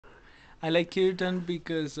I like Kirtan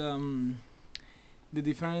because the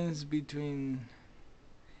difference between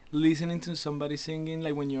listening to somebody singing,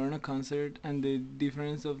 like when you're in a concert, and the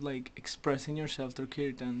difference of like expressing yourself through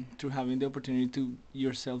Kirtan, through having the opportunity to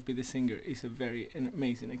yourself be the singer, is a very an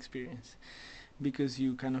amazing experience because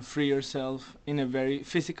you kind of free yourself in a very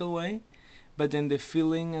physical way, but then the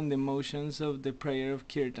feeling and the emotions of the prayer of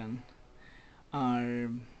Kirtan are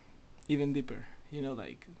even deeper. You know,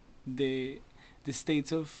 like the the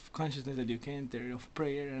states of consciousness that you can enter of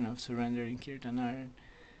prayer and of surrender in Kirtan are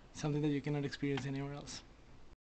something that you cannot experience anywhere else.